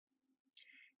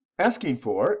Asking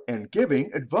for and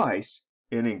giving advice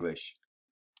in English.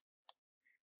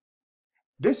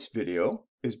 This video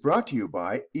is brought to you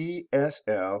by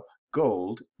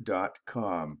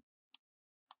ESLgold.com.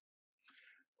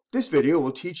 This video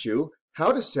will teach you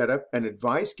how to set up an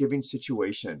advice-giving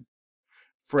situation,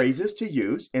 phrases to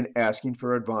use in asking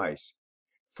for advice,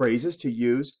 phrases to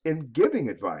use in giving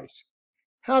advice,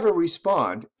 how to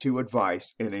respond to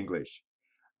advice in English,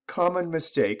 common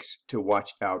mistakes to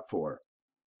watch out for.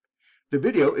 The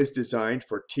video is designed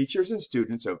for teachers and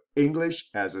students of English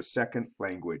as a second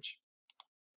language.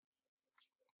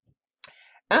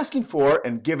 Asking for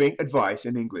and giving advice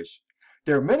in English.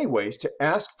 There are many ways to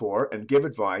ask for and give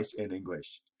advice in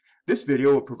English. This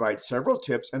video will provide several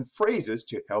tips and phrases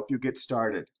to help you get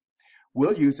started.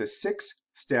 We'll use a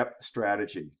 6-step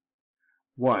strategy.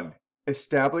 1.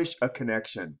 Establish a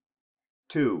connection.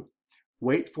 2.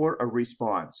 Wait for a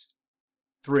response.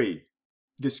 3.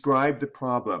 Describe the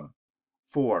problem.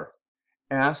 4.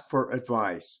 Ask for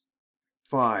advice.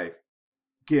 5.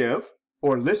 Give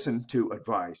or listen to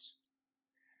advice.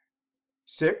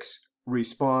 6.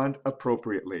 Respond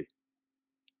appropriately.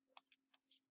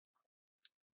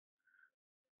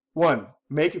 1.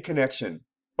 Make a connection.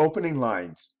 Opening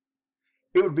lines.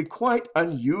 It would be quite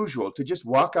unusual to just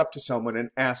walk up to someone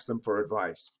and ask them for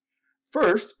advice.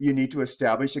 First, you need to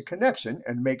establish a connection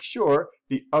and make sure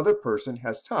the other person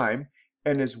has time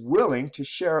and is willing to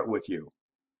share it with you.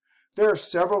 There are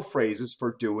several phrases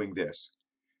for doing this.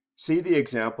 See the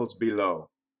examples below.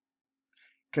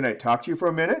 Can I talk to you for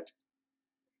a minute?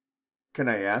 Can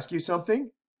I ask you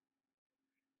something?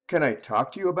 Can I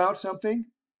talk to you about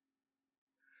something?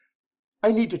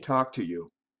 I need to talk to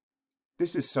you.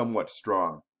 This is somewhat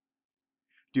strong.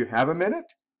 Do you have a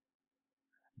minute?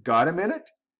 Got a minute?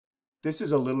 This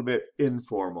is a little bit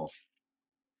informal.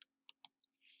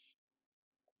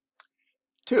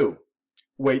 2.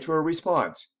 Wait for a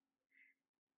response.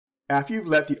 After you've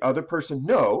let the other person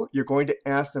know you're going to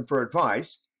ask them for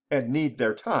advice and need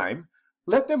their time,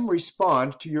 let them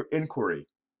respond to your inquiry.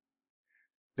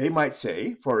 They might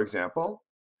say, for example,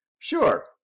 "Sure,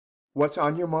 what's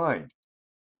on your mind?"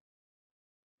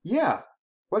 "Yeah,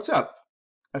 what's up?"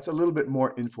 That's a little bit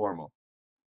more informal.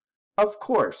 "Of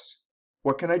course,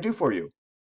 what can I do for you?"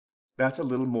 That's a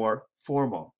little more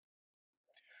formal.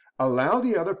 Allow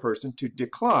the other person to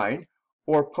decline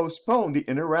or postpone the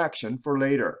interaction for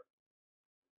later.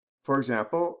 For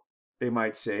example, they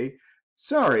might say,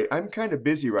 "Sorry, I'm kind of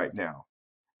busy right now.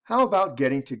 How about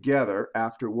getting together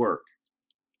after work?"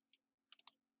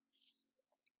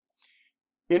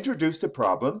 Introduce the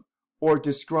problem or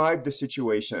describe the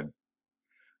situation.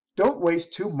 Don't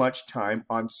waste too much time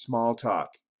on small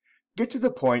talk. Get to the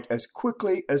point as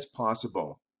quickly as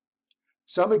possible.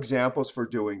 Some examples for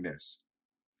doing this.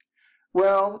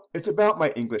 "Well, it's about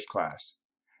my English class."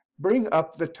 Bring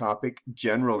up the topic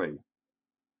generally.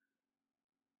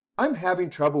 "I'm having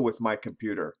trouble with my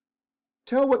computer."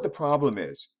 Tell what the problem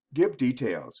is. Give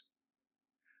details.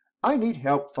 "I need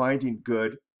help finding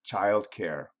good child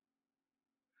care."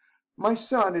 "My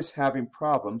son is having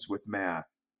problems with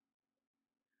math."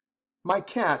 "My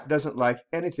cat doesn't like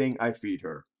anything I feed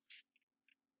her."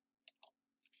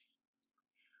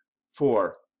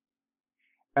 4.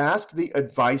 Ask the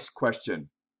advice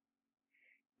question.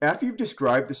 After you've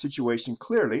described the situation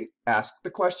clearly, ask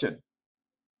the question.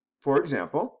 For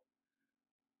example,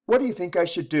 "What do you think I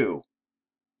should do?"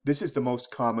 This is the most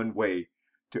common way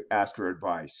to ask for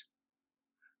advice.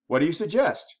 "What do you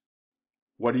suggest?"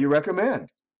 "What do you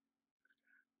recommend?"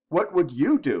 "What would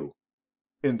you do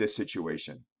in this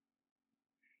situation?"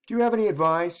 "Do you have any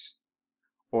advice?"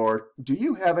 Or, "Do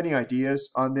you have any ideas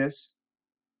on this?"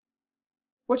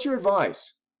 "What's your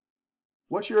advice?"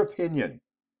 "What's your opinion?"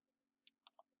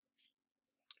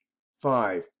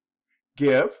 5.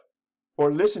 Give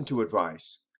or listen to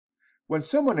advice. When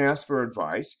someone asks for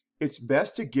advice, it's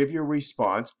best to give your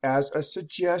response as a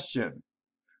suggestion.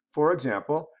 For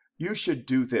example, "You should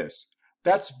do this."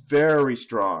 That's very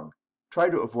strong. Try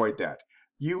to avoid that.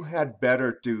 "You had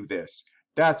better do this."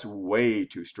 That's way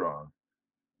too strong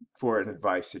for an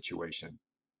advice situation.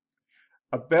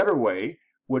 A better way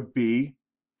would be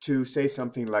to say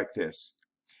something like this.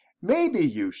 "Maybe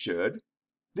you should."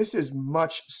 This is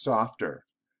much softer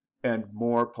and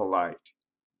more polite.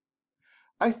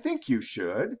 "I think you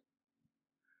should."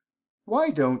 "Why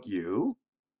don't you?"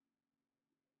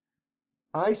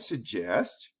 "I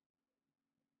suggest."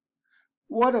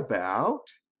 "What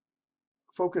about?"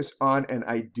 Focus on an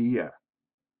idea.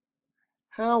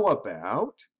 "How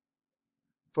about?"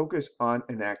 Focus on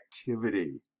an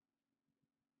activity.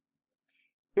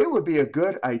 "It would be a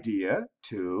good idea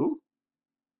to."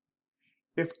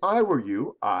 "If I were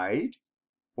you, I'd,"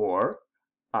 or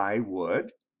I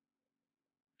would.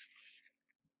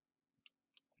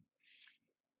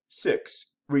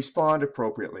 6. Respond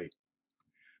appropriately.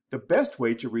 The best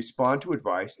way to respond to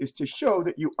advice is to show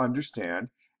that you understand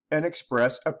and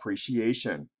express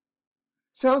appreciation.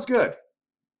 Sounds good.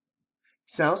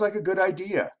 Sounds like a good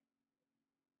idea.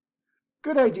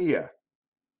 Good idea.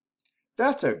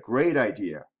 That's a great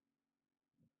idea.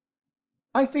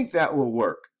 I think that will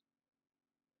work.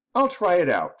 I'll try it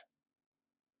out.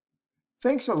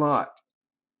 Thanks a lot.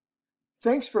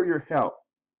 Thanks for your help.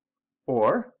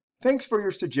 Or, thanks for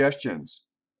your suggestions.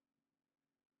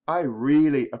 I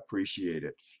really appreciate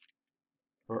it.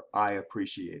 Or, I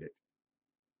appreciate it.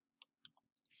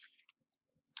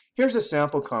 Here's a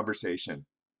sample conversation.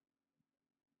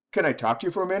 Can I talk to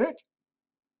you for a minute?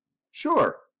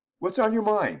 Sure. What's on your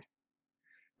mind?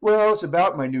 Well, it's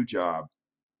about my new job.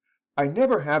 I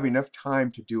never have enough time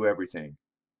to do everything.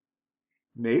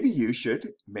 Maybe you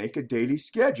should make a daily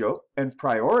schedule and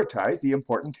prioritize the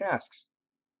important tasks.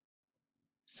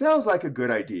 Sounds like a good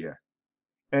idea.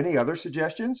 Any other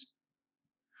suggestions?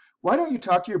 Why don't you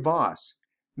talk to your boss?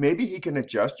 Maybe he can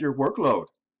adjust your workload.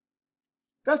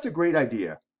 That's a great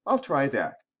idea. I'll try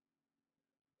that.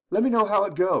 Let me know how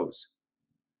it goes.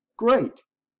 Great.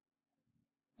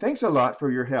 Thanks a lot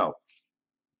for your help.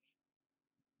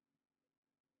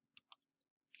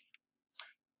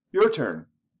 Your turn.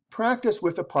 Practice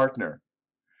with a partner.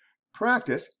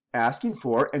 Practice asking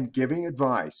for and giving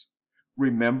advice.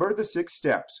 Remember the 6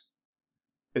 steps.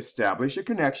 Establish a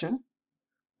connection.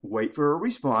 Wait for a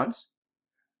response.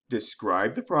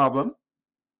 Describe the problem.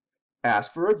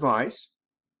 Ask for advice.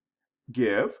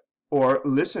 Give or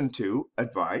listen to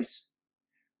advice.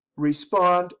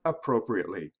 Respond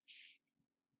appropriately.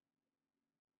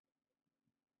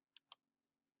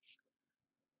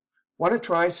 Want to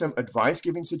try some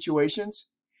advice-giving situations?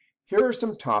 Here are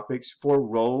some topics for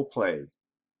role play.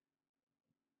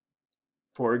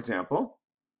 For example,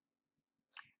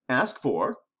 ask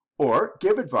for or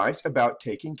give advice about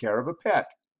taking care of a pet.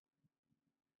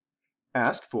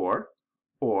 Ask for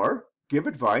or give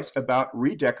advice about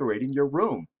redecorating your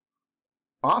room,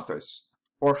 office,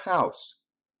 or house.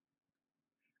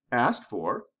 Ask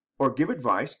for or give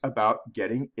advice about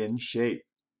getting in shape.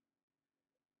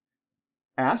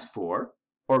 Ask for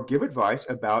or give advice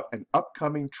about an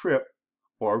upcoming trip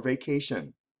or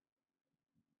vacation.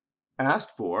 Ask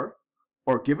for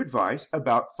or give advice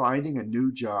about finding a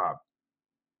new job.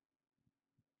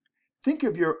 Think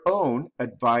of your own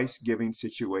advice-giving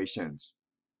situations.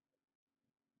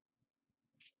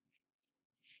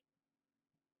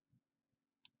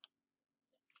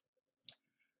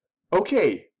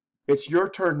 Okay, it's your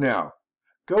turn now.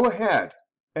 Go ahead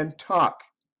and talk.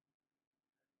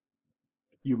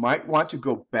 You might want to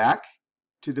go back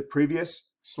to the previous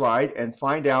slide and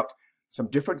find out some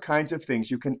different kinds of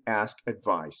things you can ask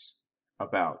advice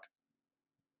about.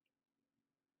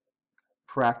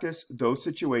 Practice those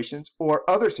situations or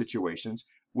other situations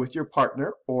with your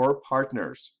partner or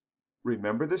partners.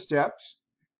 Remember the steps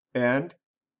and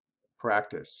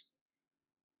practice.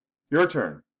 Your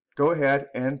turn. Go ahead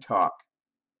and talk.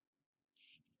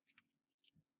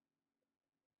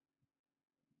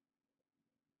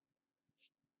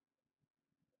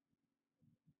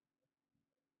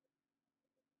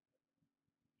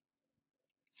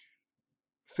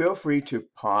 Feel free to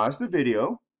pause the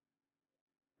video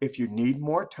if you need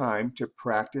more time to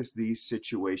practice these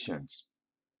situations.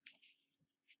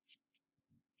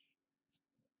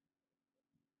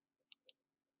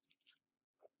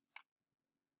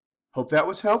 Hope that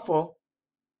was helpful.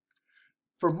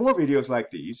 For more videos like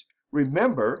these,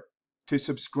 remember to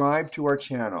subscribe to our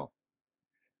channel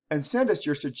and send us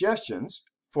your suggestions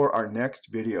for our next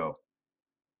video.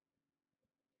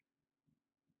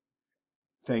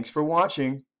 Thanks for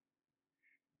watching.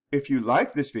 If you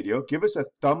like this video, give us a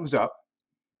thumbs up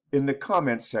in the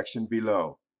comments section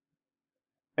below.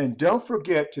 And don't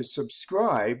forget to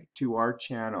subscribe to our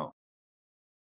channel.